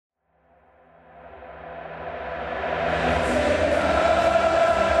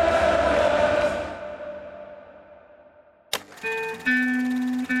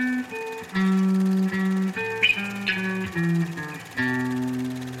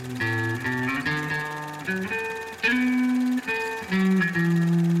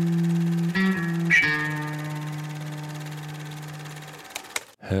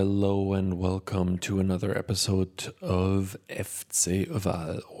to another episode of Effzeh,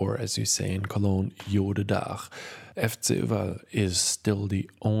 Üvverall, or as you say in Cologne, Jode Dag. Effzeh, Üvverall is still the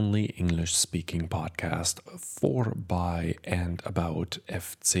only English-speaking podcast for, by, and about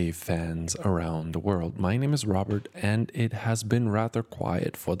Effzeh fans around the world. My name is Robert, and it has been rather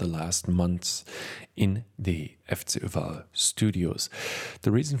quiet for the last months in the Effzeh Üvverall studios.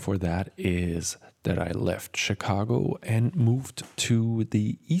 The reason for that is that I left Chicago and moved to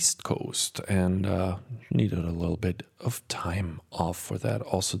the East Coast and needed a little bit of time off for that.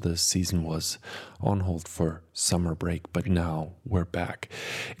 Also, the season was on hold for summer break, but now we're back.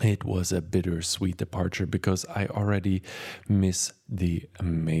 It was a bittersweet departure because I already miss the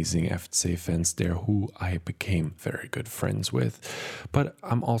amazing Effzeh fans there who I became very good friends with. But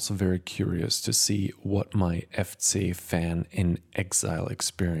I'm also very curious to see what my Effzeh fan in exile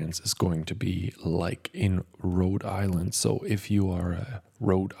experience is going to be like in Rhode Island. So if you are a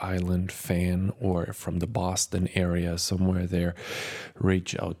Rhode Island fan or from the Boston area, somewhere there,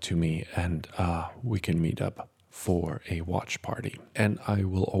 reach out to me and we can meet up for a watch party. And I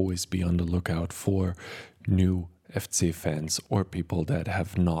will always be on the lookout for new Effzeh fans or people that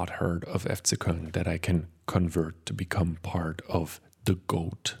have not heard of FC Köln that I can convert to become part of the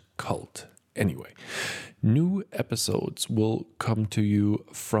GOAT cult. Anyway, new episodes will come to you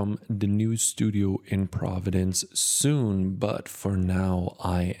from the new studio in Providence soon, but for now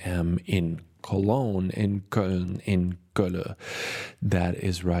I am in Cologne, in Köln, in Kölle. That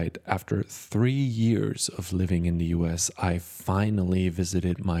is right. After 3 years of living in the US, I finally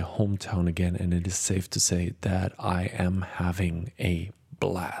visited my hometown again, and it is safe to say that I am having a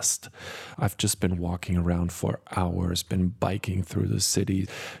blast. I've just been walking around for hours, been biking through the city,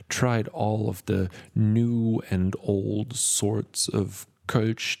 tried all of the new and old sorts of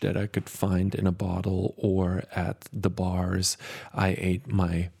Kölsch that I could find in a bottle or at the bars. I ate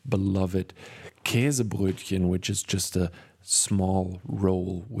my beloved Käsebrötchen, which is just a small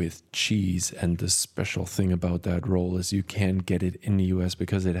roll with cheese, and the special thing about that roll is you can't get it in the US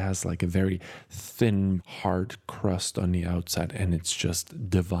because it has like a very thin, hard crust on the outside, and it's just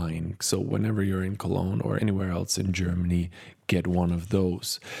divine. So whenever you're in Cologne or anywhere else in Germany, get one of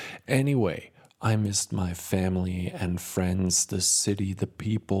those. Anyway, I missed my family and friends, the city, the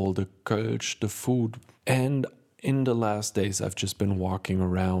people, the Kölsch, the food, and in the last days, I've just been walking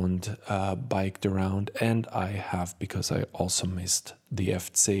around, biked around, and I have, because I also missed the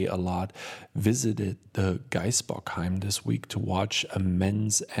Effzeh a lot, visited the Geisbockheim this week to watch a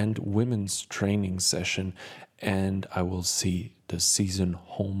men's and women's training session, and I will see the season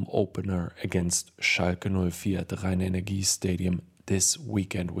home opener against Schalke 04 at the Rhein-Energie Stadium this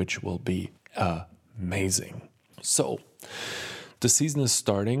weekend, which will be amazing. So, the season is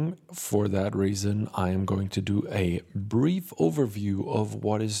starting. For that reason, I am going to do a brief overview of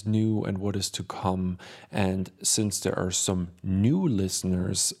what is new and what is to come. And since there are some new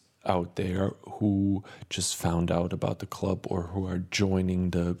listeners out there who just found out about the club or who are joining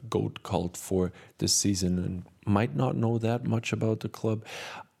the GOAT cult for this season and might not know that much about the club,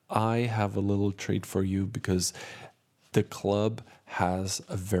 I have a little treat for you because the club has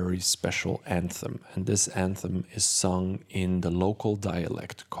a very special anthem, and this anthem is sung in the local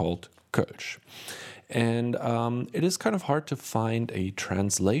dialect called Kölsch. And it is kind of hard to find a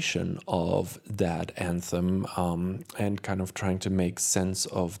translation of that anthem and kind of trying to make sense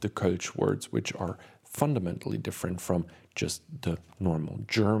of the Kölsch words, which are fundamentally different from just the normal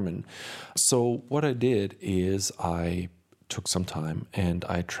German. So what I did is I took some time and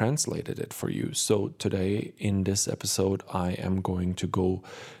I translated it for you. So today in this episode, I am going to go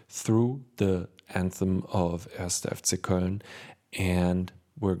through the anthem of 1. FC Köln, and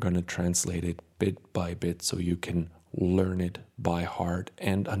we're going to translate it bit by bit so you can learn it by heart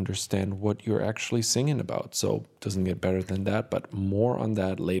and understand what you're actually singing about. So it doesn't get better than that, but more on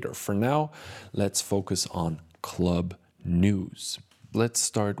that later. For now, let's focus on club news. Let's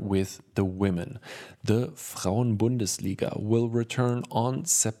start with the women. The Frauen-Bundesliga will return on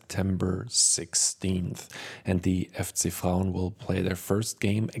September 16th, and the FC Frauen will play their first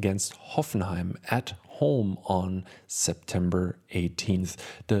game against Hoffenheim at home on September 18th.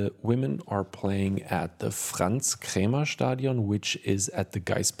 The women are playing at the Franz-Kremer-Stadion, which is at the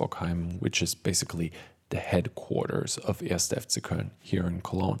Geisbockheim, which is basically the headquarters of 1. FC Köln here in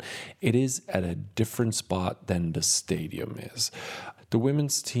Cologne. It is at a different spot than the stadium is. The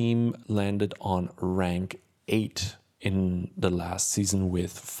women's team landed on rank 8 in the last season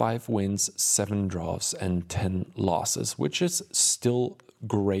with 5 wins, 7 draws, and 10 losses, which is still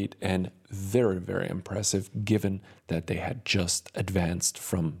great and very, very impressive given that they had just advanced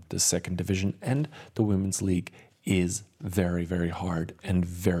from the second division and the women's league is very, very hard and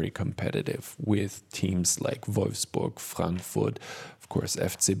very competitive with teams like Wolfsburg, Frankfurt, of course,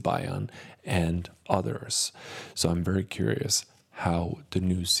 FC Bayern, and others. So I'm very curious how the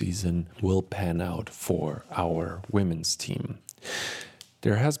new season will pan out for our women's team.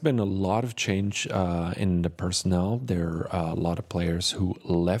 There has been a lot of change in the personnel. There are a lot of players who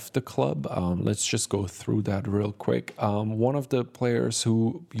left the club. Let's just go through that real quick. One of the players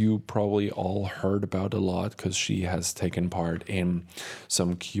who you probably all heard about a lot because she has taken part in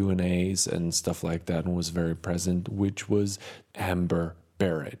some Q&As and stuff like that and was very present, which was Amber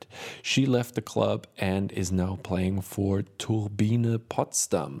Barrett. She left the club and is now playing for Turbine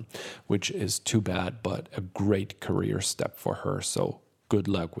Potsdam, which is too bad, but a great career step for her. So good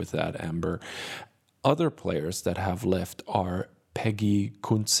luck with that, Amber. Other players that have left are Peggy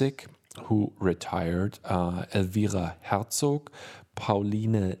Kunzig, who retired, Elvira Herzog,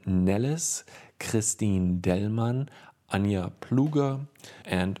 Pauline Nelles, Christine Dellmann, Anja Pluger,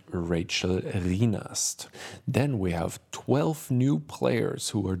 and Rachel Rienast. Then we have 12 new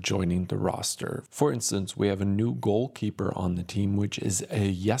players who are joining the roster. For instance, we have a new goalkeeper on the team, which is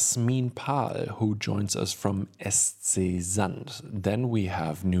Jasmin Pahl, who joins us from SC Sand. Then we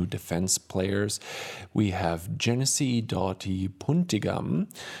have new defense players. We have Genesee Doughty Puntigam,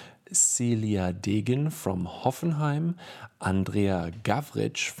 Celia Degen from Hoffenheim, Andrea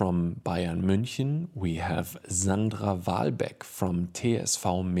Gavric from Bayern München. We have Sandra Wahlbeck from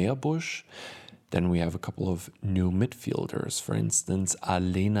TSV Meerbusch. Then we have a couple of new midfielders. For instance,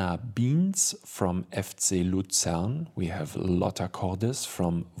 Alena Beans from FC Luzern. We have Lotta Cordes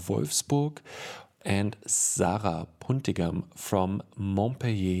from Wolfsburg and Sarah Puntigam from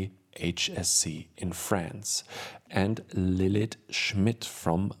Montpellier HSC in France, and Lilith Schmidt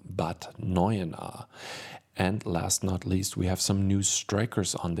from Bad Neuenahr. And last not least, we have some new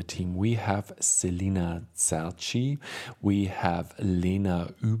strikers on the team. We have Selina Zerci, we have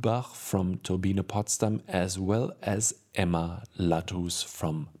Lena Übach from Turbine Potsdam, as well as Emma Latus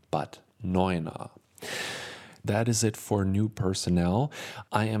from Bad Neuenahr. That is it for new personnel.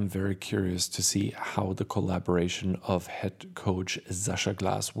 I am very curious to see how the collaboration of head coach Sascha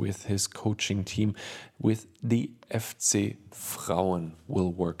Glass with his coaching team with the FC Frauen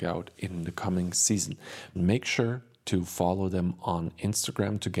will work out in the coming season. Make sure to follow them on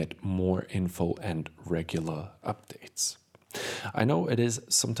Instagram to get more info and regular updates. I know it is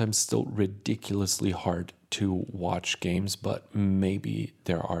sometimes still ridiculously hard to watch games, but maybe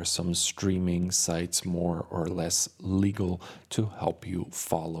there are some streaming sites more or less legal to help you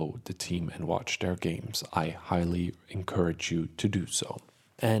follow the team and watch their games. I highly encourage you to do so.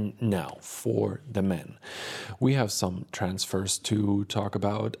 And now for the men. We have some transfers to talk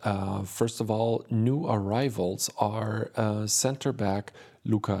about. First of all, new arrivals are center back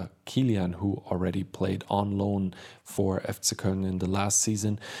Luca Kilian, who already played on loan for FC Köln in the last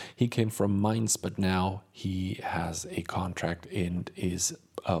season. He came from Mainz, but now he has a contract and is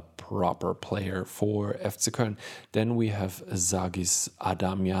a proper player for FC Köln. Then we have Zagis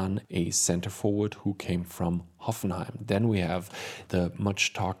Adamian, a center forward who came from Hoffenheim. Then we have the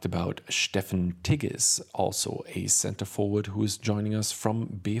much talked about Steffen Tigges, also a center forward who is joining us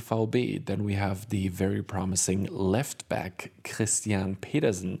from BVB. Then we have the very promising left back Christian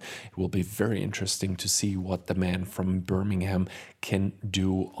Pedersen. It will be very interesting to see what the man from Birmingham can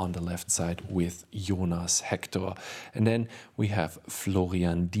do on the left side with Jonas Hector. And then we have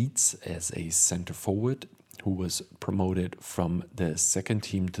Florian Dietz as a center forward who was promoted from the second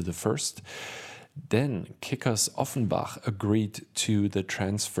team to the first. Then Kickers Offenbach agreed to the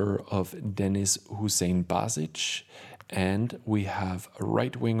transfer of Dennis Hussein Basic. And we have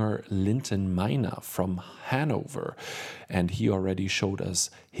right winger Linton Meiner from Hanover. And he already showed us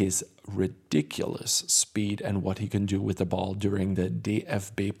his ridiculous speed and what he can do with the ball during the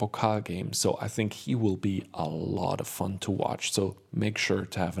DFB Pokal game. So I think he will be a lot of fun to watch. So make sure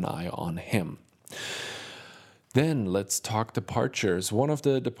to have an eye on him. Then let's talk departures. One of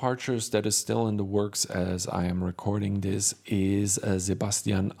the departures that is still in the works as I am recording this is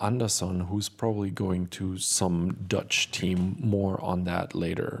Sebastian Andersson, who's probably going to some Dutch team. More on that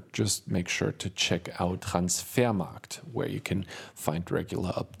later. Just make sure to check out Transfermarkt, where you can find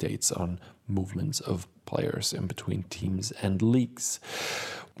regular updates on movements of players in between teams and leagues.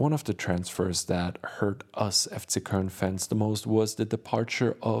 One of the transfers that hurt us FC Köln fans the most was the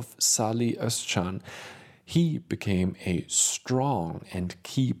departure of Salih Özcan. He became a strong and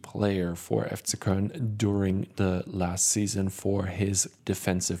key player for FC Köln during the last season for his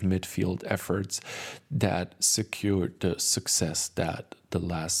defensive midfield efforts that secured the success that the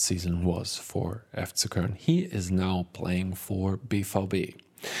last season was for FC Köln. He is now playing for BVB.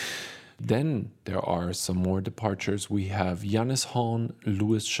 Then there are some more departures. We have Jannis Horn,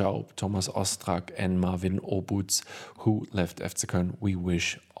 Louis Schaub, Thomas Ostrak, and Marvin Obutz, who left FC Köln. We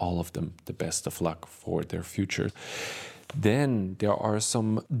wish all of them the best of luck for their future. Then there are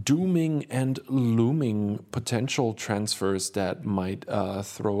some dooming and looming potential transfers that might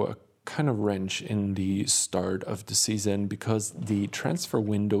throw a kind of wrench in the start of the season, because the transfer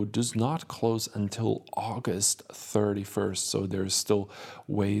window does not close until August 31st, so there's still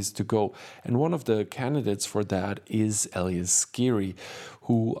ways to go. And one of the candidates for that is Elias Skiri,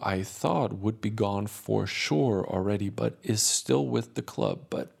 who I thought would be gone for sure already, but is still with the club.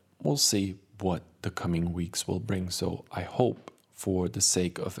 But we'll see what the coming weeks will bring. So I hope, for the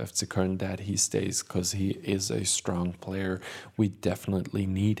sake of FC Köln, that he stays, because he is a strong player. We definitely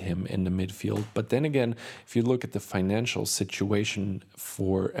need him in the midfield. But then again, if you look at the financial situation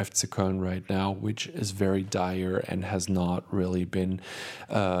for FC Köln right now, which is very dire and has not really been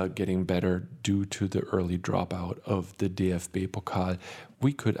getting better due to the early dropout of the DFB Pokal,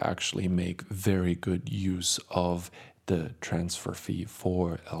 we could actually make very good use of the transfer fee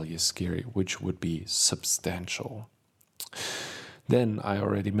for Elias Skiri, which would be substantial. Then, I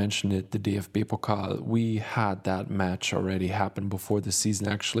already mentioned it, the DFB Pokal. We had that match already happen before the season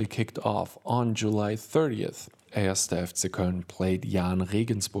actually kicked off. On July 30th, 1. FC Köln played Jan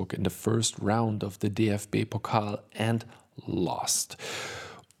Regensburg in the first round of the DFB Pokal and lost.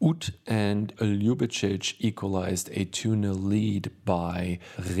 Ut and Ljubicic equalized a 2-0 lead by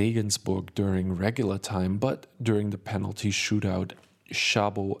Regensburg during regular time, but during the penalty shootout,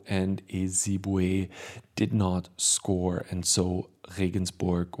 Szabo and Ezibue did not score, and so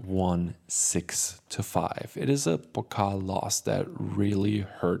Regensburg won 6-5. It is a Pokal loss that really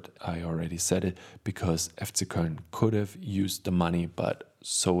hurt, I already said it, because FC Köln could have used the money, but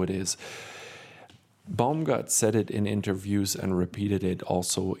so it is. Baumgart said it in interviews and repeated it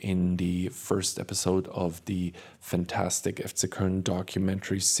also in the first episode of the fantastic FC Köln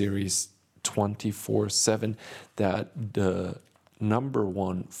documentary series 24/7, that the number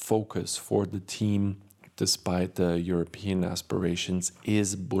one focus for the team, despite the European aspirations,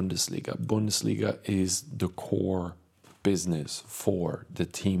 is Bundesliga. Bundesliga is the core business for the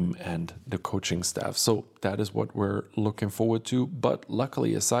team and the coaching staff. So that is what we're looking forward to. But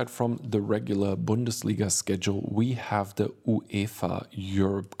luckily, aside from the regular Bundesliga schedule, we have the UEFA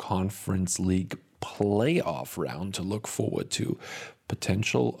Europe Conference League playoff round to look forward to.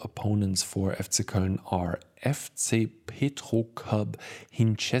 Potential opponents for FC Köln are FC Petrokub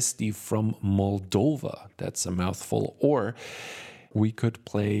Hinchesti from Moldova. That's a mouthful. Or we could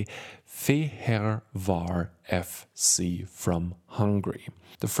play Fehérvár FC from Hungary.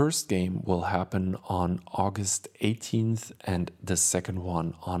 The first game will happen on August 18th and the second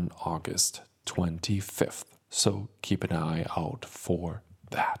one on August 25th. So keep an eye out for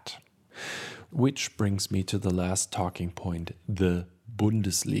that. Which brings me to the last talking point, the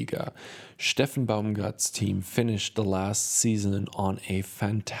Bundesliga. Steffen Baumgart's team finished the last season on a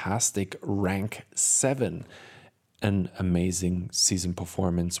fantastic rank 7. An amazing season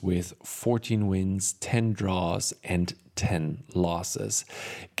performance with 14 wins, 10 draws, and 10 losses.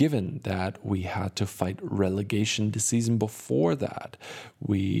 Given that we had to fight relegation the season before that,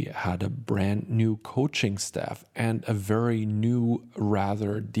 we had a brand new coaching staff and a very new,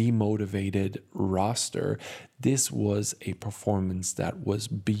 rather demotivated roster. This was a performance that was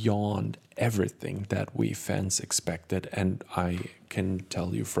beyond everything that we fans expected, and I can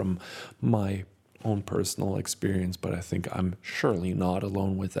tell you from my own personal experience, but I think I'm surely not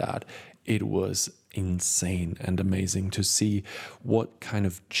alone with that. It was insane and amazing to see what kind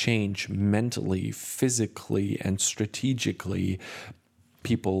of change mentally, physically, and strategically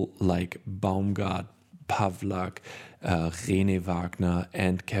people like Baumgart, Pavlak, René Wagner,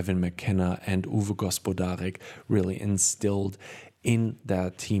 and Kevin McKenna and Uwe Gospodarek really instilled in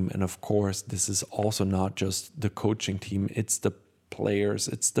that team. And of course, this is also not just the coaching team, it's the players,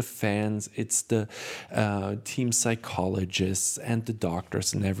 it's the fans, it's the team psychologists and the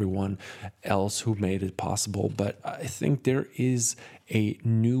doctors and everyone else who made it possible. But I think there is a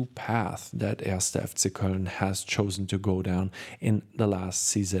new path that 1. FC Köln has chosen to go down in the last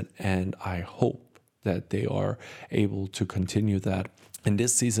season, and I hope that they are able to continue that in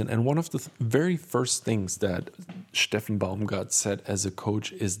this season. And one of the very first things that Steffen Baumgart said as a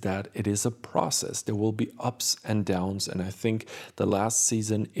coach is that it is a process. There will be ups and downs. And I think the last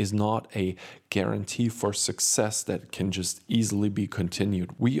season is not a guarantee for success that can just easily be continued.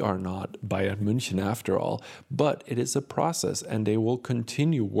 We are not Bayern München after all, but it is a process, and they will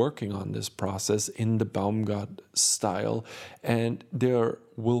continue working on this process in the Baumgart style. And there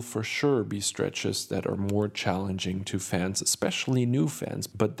will for sure be stretches that are more challenging to fans, especially new fans,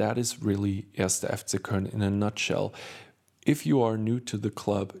 but that is really Erste FC Köln in a nutshell. If you are new to the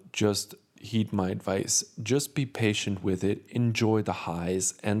club, just heed my advice. Just be patient with it. Enjoy the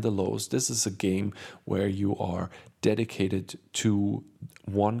highs and the lows. This is a game where you are dedicated to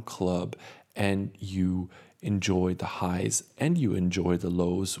one club and you enjoy the highs and you enjoy the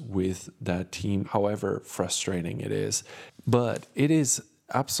lows with that team, however frustrating it is. But it is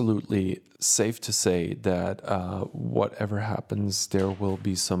absolutely safe to say that whatever happens, there will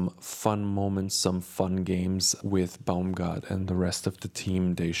be some fun moments, some fun games with Baumgart and the rest of the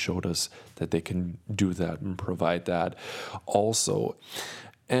team. They showed us that they can do that and provide that also.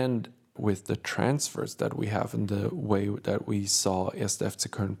 And with the transfers that we have and the way that we saw Erste FC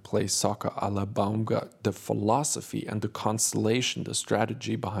Köln play soccer a la Baumgart, the philosophy and the constellation, the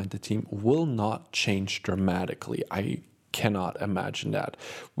strategy behind the team will not change dramatically. I cannot imagine that.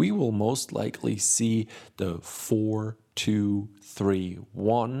 We will most likely see the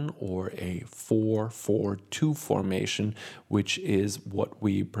 4-2-3-1 or a 4-4-2 formation, which is what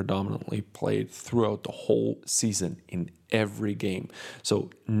we predominantly played throughout the whole season in every game. So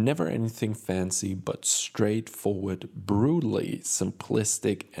never anything fancy, but straightforward, brutally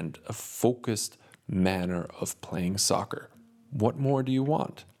simplistic, and a focused manner of playing soccer. What more do you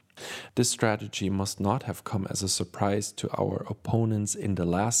want? This strategy must not have come as a surprise to our opponents in the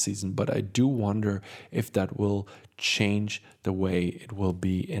last season, but I do wonder if that will change the way it will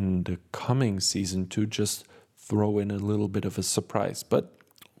be in the coming season, to just throw in a little bit of a surprise. But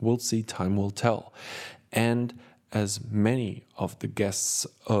we'll see, time will tell. And as many of the guests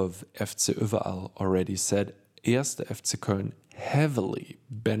of FC Üvverall already said, Erste FC Köln heavily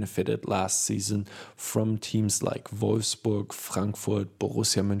benefited last season from teams like Wolfsburg, Frankfurt,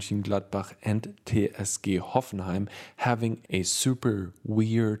 Borussia Mönchengladbach, and TSG Hoffenheim having a super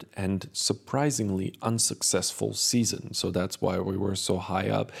weird and surprisingly unsuccessful season. So that's why we were so high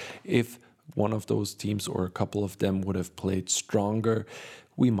up. If one of those teams or a couple of them would have played stronger,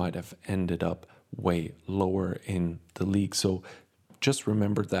 we might have ended up way lower in the league. So just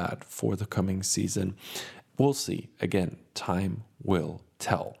remember that for the coming season. We'll see. Again, time will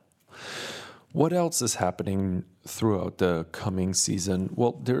tell. What else is happening throughout the coming season?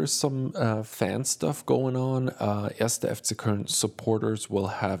 Well, there's some fan stuff going on. Erste FC Köln supporters will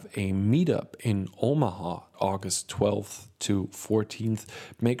have a meetup in Omaha, August 12th to 14th.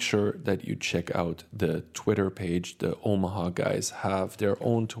 Make sure that you check out the Twitter page. The Omaha guys have their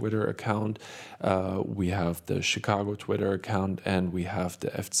own Twitter account. We have the Chicago Twitter account, and we have the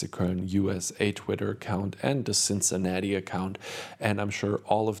FC Köln USA Twitter account and the Cincinnati account. And I'm sure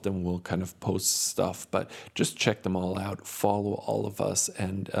all of them will kind of post stuff, but just check them all out. Follow all of us.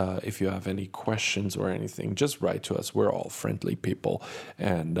 And if you have any questions or anything, just write to us. We're all friendly people.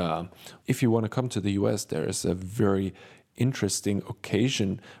 And if you want to come to the US, there is a very interesting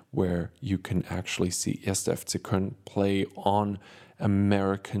occasion where you can actually see Erste FC Köln play on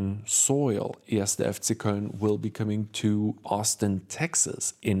American soil. Erste FC Köln will be coming to Austin,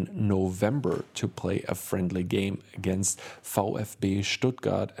 Texas in November to play a friendly game against VfB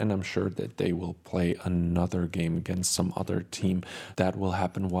Stuttgart, and I'm sure that they will play another game against some other team. That will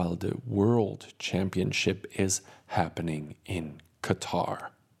happen while the World Championship is happening in Qatar.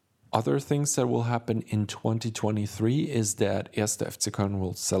 Other things that will happen in 2023 is that Erste FC Köln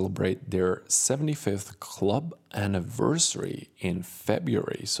will celebrate their 75th club anniversary in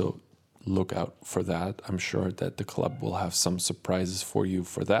February. So look out for that. I'm sure that the club will have some surprises for you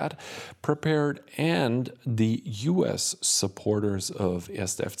for that prepared. And the US supporters of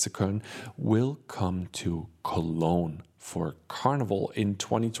Erste FC Köln will come to Cologne for Carnival in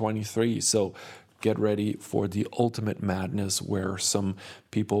 2023. So get ready for the ultimate madness, where some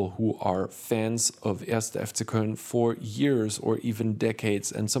people who are fans of Erste FC Köln for years or even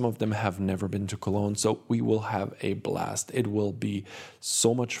decades, and some of them have never been to Cologne. So we will have a blast. It will be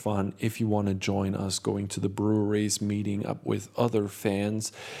so much fun. If you want to join us, going to the breweries, meeting up with other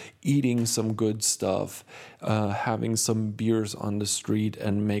fans, eating some good stuff, having some beers on the street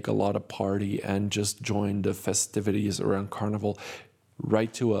and make a lot of party and just join the festivities around Carnival,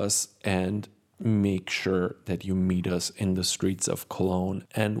 write to us and make sure that you meet us in the streets of Cologne,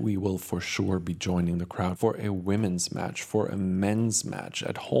 and we will for sure be joining the crowd for a women's match, for a men's match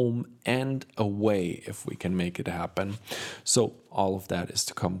at home and away if we can make it happen. So all of that is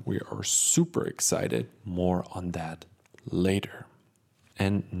to come. We are super excited. More on that later.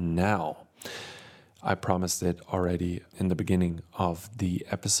 And now, I promised it already in the beginning of the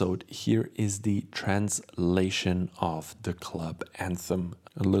episode. Here is the translation of the club anthem.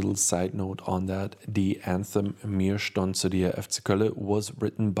 A little side note on that. The anthem Mir stand zu dir FC Kölle was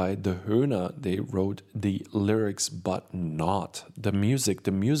written by the Höhner. They wrote the lyrics but not the music.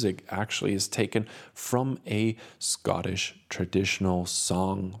 The music actually is taken from a Scottish traditional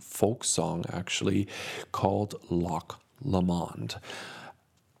song, folk song actually, called Loch Lomond.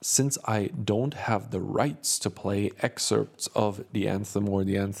 Since I don't have the rights to play excerpts of the anthem or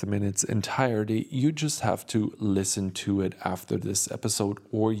the anthem in its entirety, you just have to listen to it after this episode,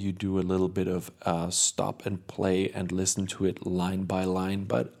 or you do a little bit of stop and play and listen to it line by line.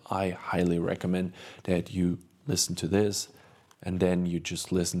 But I highly recommend that you listen to this and then you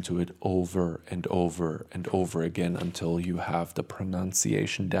just listen to it over and over and over again until you have the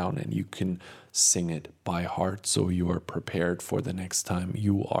pronunciation down and you can sing it by heart, so you are prepared for the next time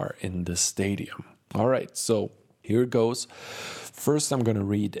you are in the stadium. All right, so here it goes. First, I'm going to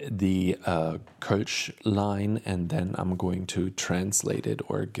read the Kölsch line, and then I'm going to translate it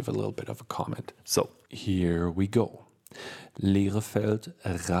or give a little bit of a comment. So here we go. Lehrefeld,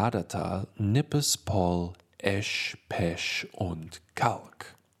 Radertal, Nippes, Poll, Esch, Pesch und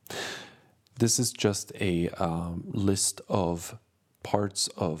Kalk. This is just a list of parts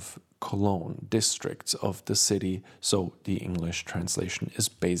of Cologne, districts of the city, so the English translation is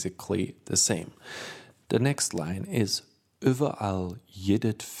basically the same. The next line is Üvverall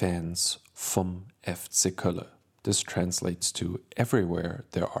jedet Fans vom FC Kölle. This translates to everywhere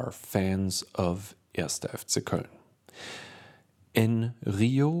there are fans of 1. FC Köln. In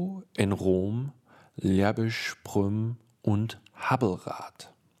Rio, in Rom, Ljabisch, Prüm und Habelrad.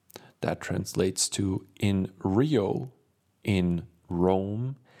 That translates to in Rio, in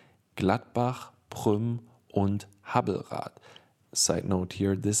Rome, Gladbach, Prüm und Habelrad. Side note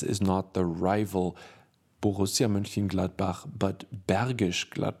here, this is not the rival Borussia Mönchengladbach, but Bergisch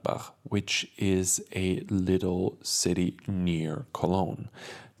Gladbach, which is a little city near Cologne.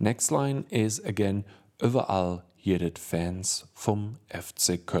 Next line is again, Überall jedet Fans vom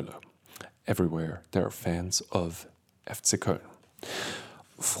FC Kölle. Everywhere there are fans of FC Köln.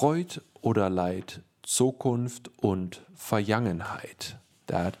 Freud oder Leid, Zukunft und Vergangenheit.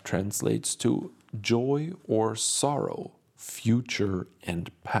 That translates to joy or sorrow, future and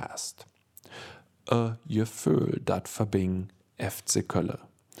past. A gevoel dat verbindt FC Kölle.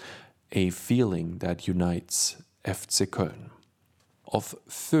 A feeling that unites FC Köln. Of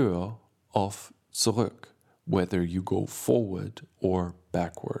für, of zurück, whether you go forward or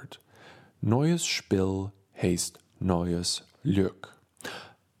backward. Neues Spiel heißt neues Glück.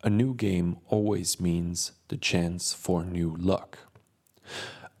 A new game always means the chance for new luck.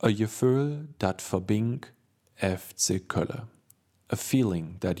 A gevoel dat verbindt FC Kölle. A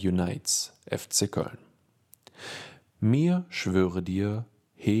feeling that unites FC Köln. Mir schwöre dir,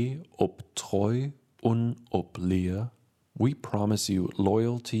 he ob treu und ob leer, we promise you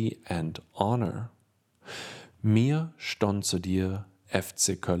loyalty and honor. Mir stand zu dir,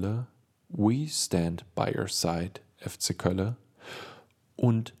 FC Kölle, we stand by your side, FC Kölle.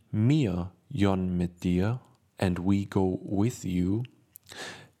 Und mir jon mit dir, and we go with you.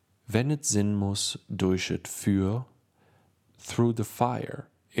 Wenn es sein muss, durch et Feuer, through the fire,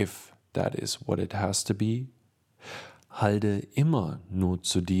 if that is what it has to be. Halte immer nur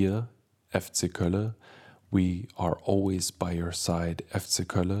zu dir, FC Kölle, we are always by your side, FC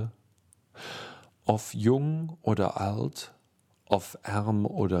Kölle. Of jung oder alt, of arm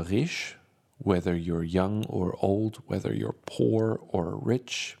oder reich, whether you're young or old, whether you're poor or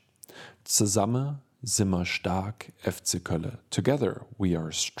rich. Zusammen sind wir stark, FC Kölle. Together we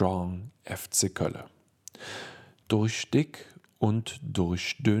are strong, FC Kölle. Durch dick und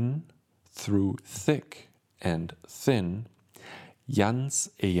durch dünn, through thick and thin,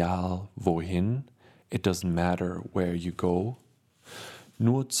 ganz egal wohin, it doesn't matter where you go.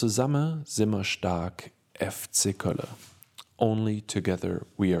 Nur zusammen sind wir stark, FC Kölle. Only together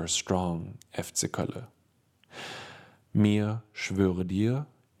we are strong, FC Kölle. Mir schwöre dir,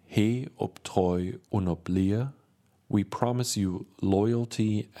 he ob treu und ob leer, we promise you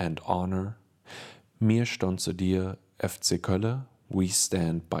loyalty and honor. Mir stand zu dir, FC Kölle, we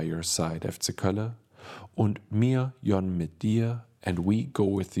stand by your side, FC Kölle. Und mir jon mit dir, and we go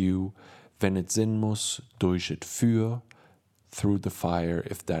with you, wenn es sein muss, durch et Feuer, through the fire,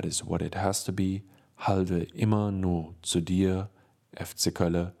 if that is what it has to be. Halte immer nur zu dir, FC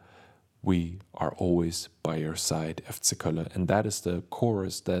Kölle. We are always by your side, FC Kölle. And that is the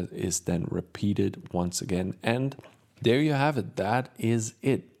chorus that is then repeated once again. And there you have it. That is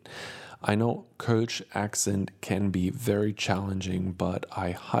it. I know Kölsch accent can be very challenging, but I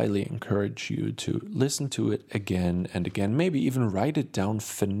highly encourage you to listen to it again and again, maybe even write it down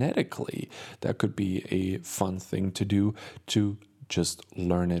phonetically. That could be a fun thing to do, to just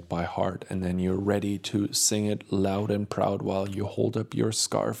learn it by heart, and then you're ready to sing it loud and proud while you hold up your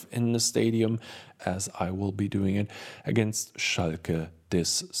scarf in the stadium, as I will be doing it against Schalke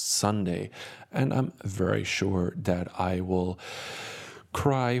this Sunday. And I'm very sure that I will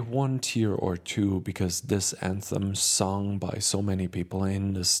cry one tear or two, because this anthem sung by so many people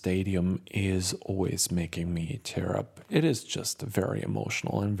in the stadium is always making me tear up. It is just very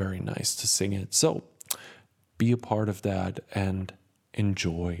emotional and very nice to sing it. So be a part of that and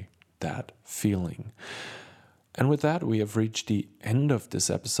enjoy that feeling. And with that, we have reached the end of this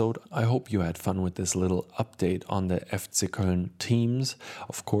episode. I hope you had fun with this little update on the FC Köln teams.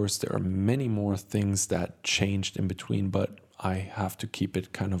 Of course, there are many more things that changed in between, but I have to keep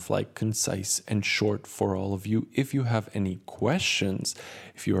it kind of like concise and short for all of you. If you have any questions,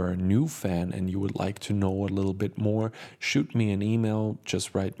 if you are a new fan and you would like to know a little bit more, shoot me an email,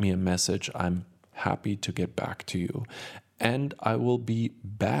 just write me a message. I'm happy to get back to you. And I will be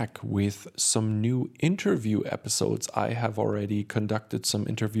back with some new interview episodes. I have already conducted some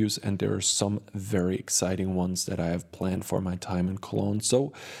interviews, and there are some very exciting ones that I have planned for my time in Cologne.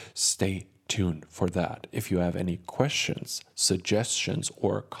 So stay tuned for that. If you have any questions, suggestions,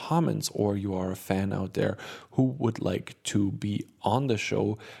 or comments, or you are a fan out there who would like to be on the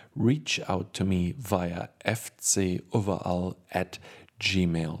show, reach out to me via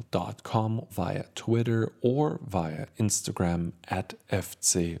fcüverall@gmail.com, via Twitter or via Instagram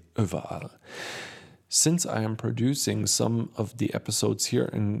 @fcüverall. Since I am producing some of the episodes here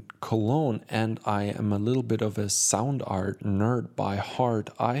in Cologne and I am a little bit of a sound art nerd by heart,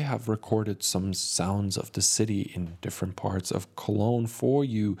 I have recorded some sounds of the city in different parts of Cologne for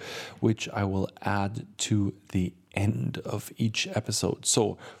you, which I will add to the end of each episode.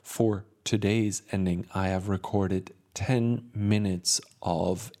 So for today's ending, I have recorded 10 minutes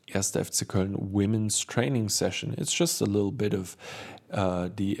of 1. FC Köln women's training session. It's just a little bit of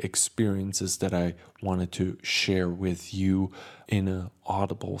the experiences that I wanted to share with you in an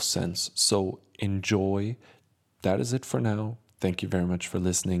audible sense. So enjoy. That is it for now. Thank you very much for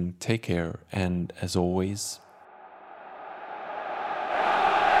listening. Take care. And as always,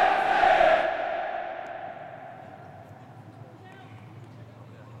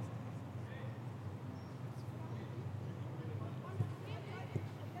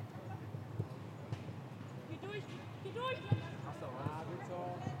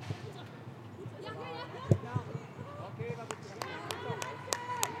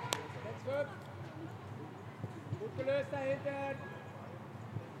 Gut gelöst da hinten.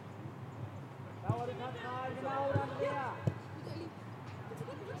 Sauer die Kante rein, genau, dann der.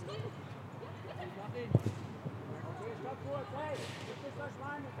 Okay, stopp kurz, hey, jetzt ist das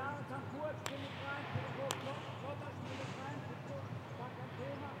Schwein, da und dann kurz, spiel mit rein, Klotter, spiel mit rein, gar kein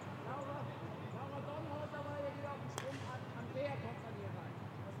Thema. Laura Donnerhauser war hier wieder auf dem Sprung, Andrea kommt dann hier rein.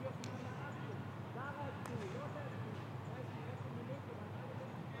 Das wird voneinander achten. Sarah ist zu, Lotte ist zu. Das heißt, die letzte Minute, man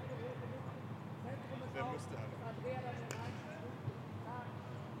beide Wege mit. Zentrum ist auf, Andrea dann hier rein.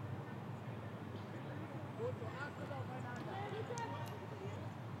 Gut, so achtet aufeinander.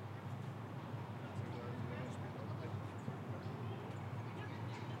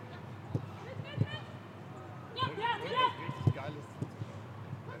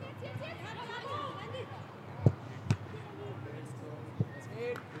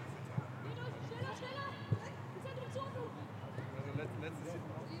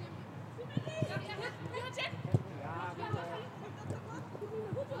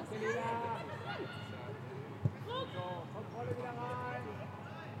 Kontrolle wieder rein.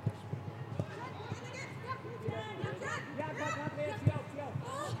 Ja, komm, jetzt hier auf, hier auf.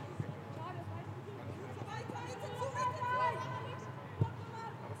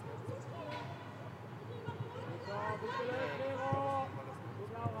 So, gut gelöst, Lero.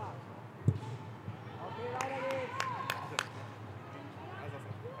 Gut, Laura. Okay, weiter geht's.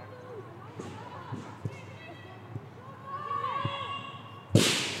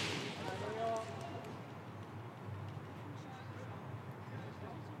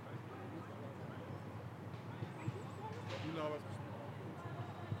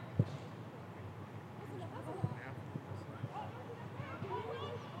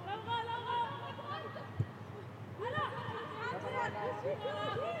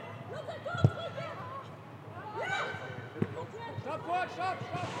 Stopp, kurz, stopp,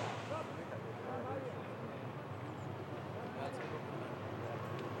 stopp, stopp.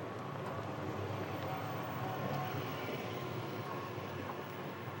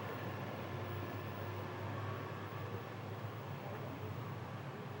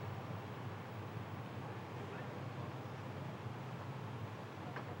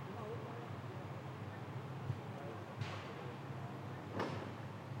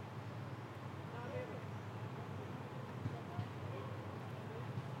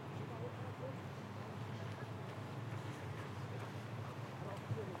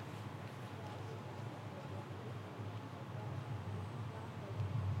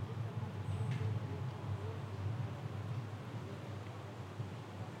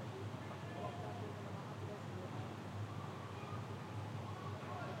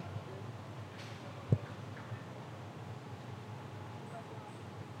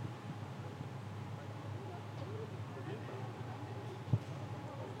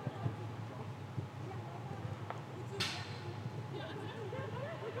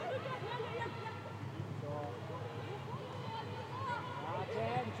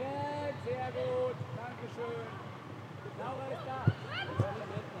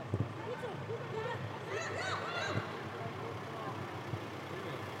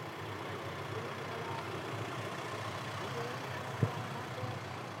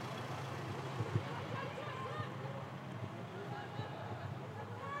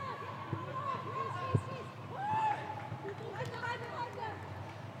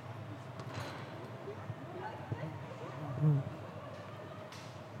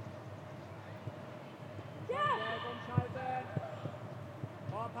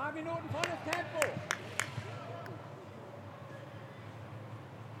 2 Minuten volles Tempo.